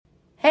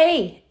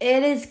Hey,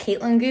 it is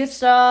Caitlin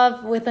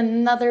Gustav with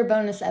another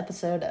bonus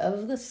episode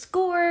of The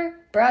Score,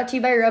 brought to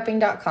you by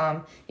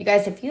roping.com. You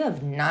guys, if you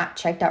have not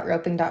checked out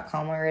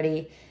roping.com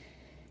already,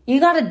 you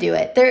gotta do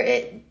it.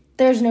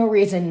 There's no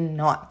reason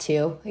not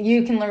to.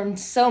 You can learn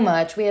so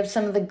much. We have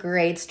some of the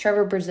greats,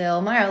 Trevor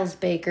Brazil, Miles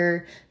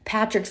Baker,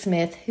 Patrick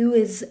Smith, who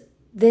is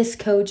this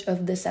coach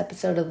of this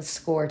episode of The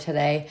Score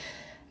today.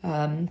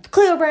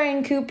 Cleo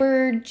Brian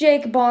Cooper,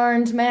 Jake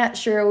Barnes, Matt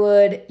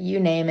Sherwood, you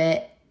name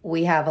it.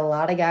 We have a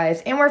lot of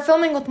guys, and we're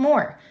filming with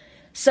more.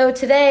 So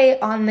today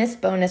on this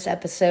bonus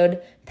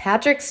episode,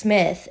 Patrick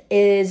Smith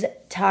is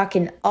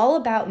talking all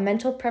about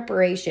mental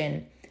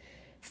preparation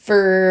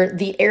for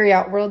the Air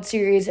Yacht World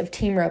Series of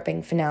Team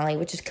Roping finale,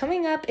 which is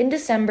coming up in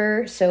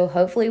December. So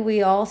hopefully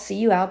we all see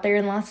you out there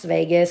in Las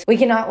Vegas. We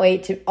cannot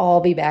wait to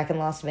all be back in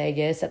Las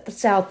Vegas at the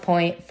South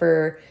Point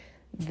for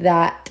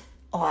that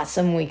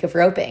awesome week of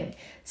roping.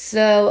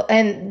 So,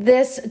 and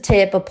this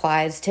tip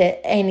applies to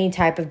any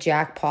type of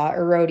jackpot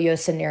or rodeo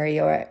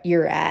scenario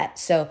you're at.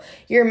 So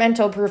your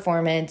mental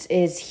performance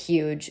is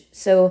huge.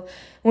 So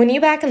when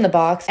you back in the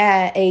box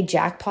at a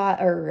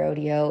jackpot or a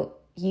rodeo,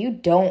 you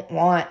don't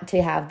want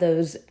to have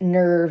those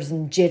nerves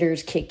and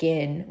jitters kick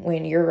in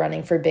when you're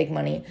running for big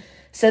money.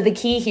 So the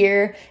key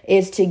here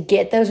is to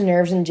get those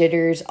nerves and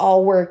jitters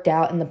all worked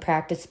out in the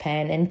practice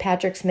pen. And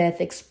Patrick Smith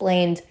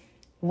explained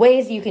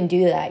ways you can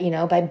do that,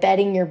 by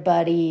betting your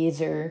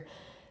buddies or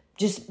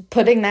just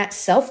putting that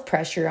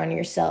self-pressure on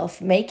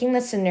yourself, making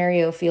the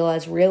scenario feel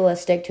as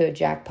realistic to a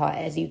jackpot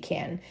as you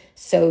can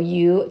so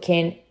you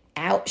can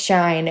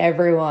outshine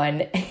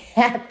everyone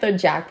at the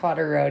jackpot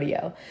or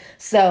rodeo.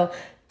 So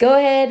go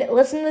ahead,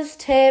 listen to this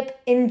tip,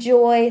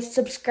 enjoy,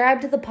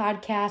 subscribe to the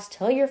podcast,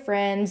 tell your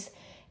friends,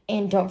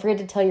 and don't forget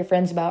to tell your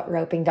friends about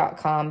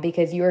roping.com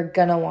because you are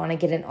going to want to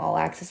get an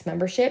all-access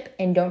membership.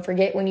 And don't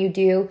forget, when you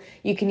do,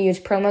 you can use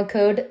promo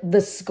code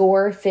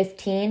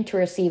THESCORE15 to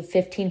receive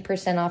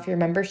 15% off your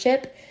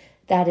membership.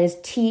 That is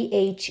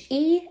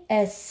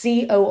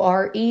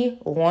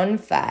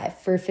THESCORE15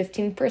 for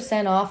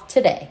 15% off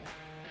today.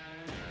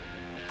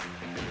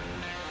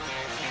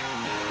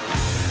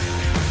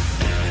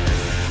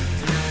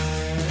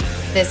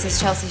 This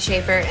is Chelsea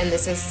Schaefer, and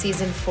this is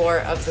Season 4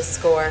 of The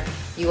Score.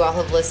 You all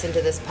have listened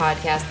to this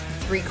podcast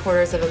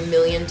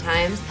 750,000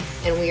 times,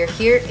 and we are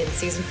here in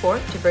Season 4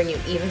 to bring you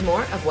even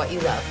more of what you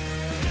love.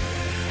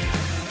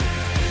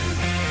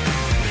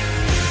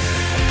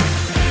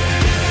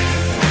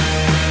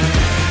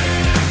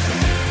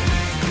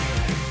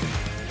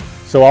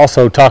 So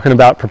also talking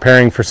about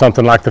preparing for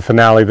something like the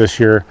finale this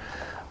year,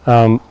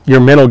 your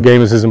mental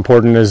game is as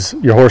important as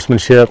your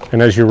horsemanship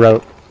and as your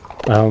rope.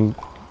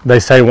 They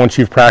say once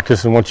you've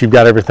practiced and once you've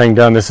got everything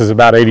done, this is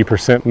about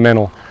 80%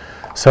 mental.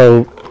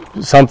 So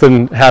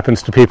something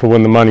happens to people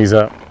when the money's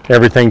up.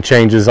 Everything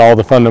changes. All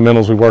the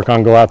fundamentals we work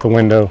on go out the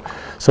window.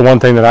 So one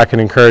thing that I can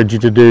encourage you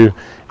to do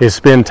is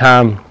spend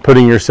time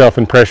putting yourself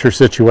in pressure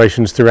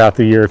situations throughout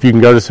the year. If you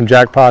can go to some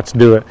jackpots,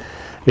 do it.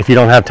 If you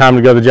don't have time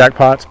to go to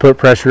jackpots, put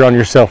pressure on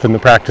yourself in the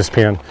practice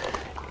pen.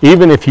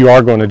 Even if you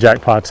are going to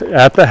jackpots,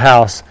 at the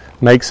house,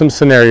 make some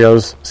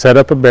scenarios, set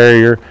up a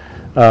barrier,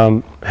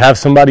 have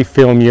somebody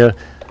film you,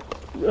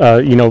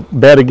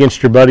 bet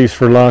against your buddies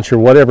for lunch or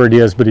whatever it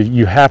is, but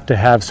you have to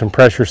have some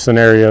pressure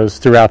scenarios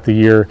throughout the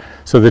year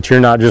so that you're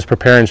not just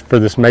preparing for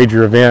this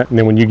major event and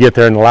then when you get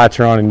there and the lights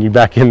are on and you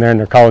back in there and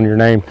they're calling your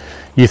name,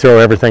 you throw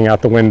everything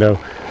out the window.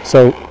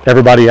 So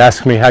everybody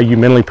asks me how you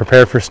mentally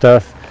prepare for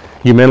stuff.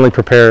 You mentally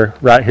prepare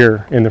right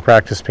here in the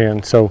practice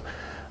pen. So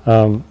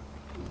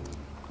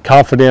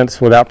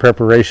confidence without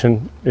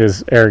preparation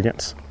is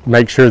arrogance.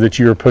 Make sure that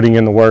you are putting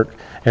in the work.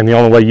 And the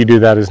only way you do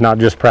that is not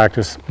just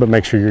practice, but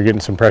make sure you're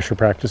getting some pressure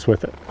practice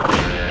with it.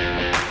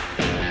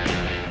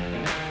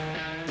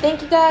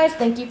 Thank you guys.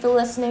 Thank you for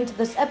listening to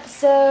this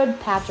episode.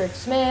 Patrick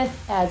Smith,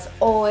 as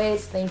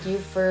always, thank you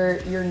for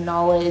your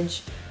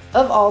knowledge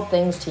of all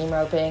things team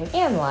roping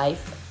and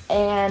life.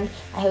 And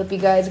I hope you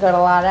guys got a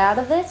lot out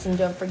of this. And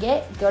don't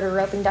forget, go to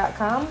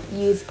roping.com,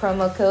 use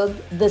promo code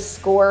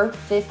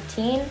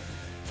THESCORE15,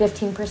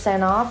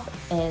 15%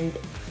 off, and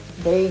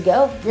there you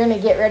go. You're going to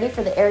get ready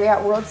for the Air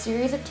Yacht World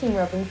Series of Team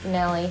Roping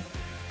finale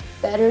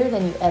better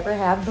than you ever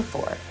have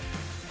before.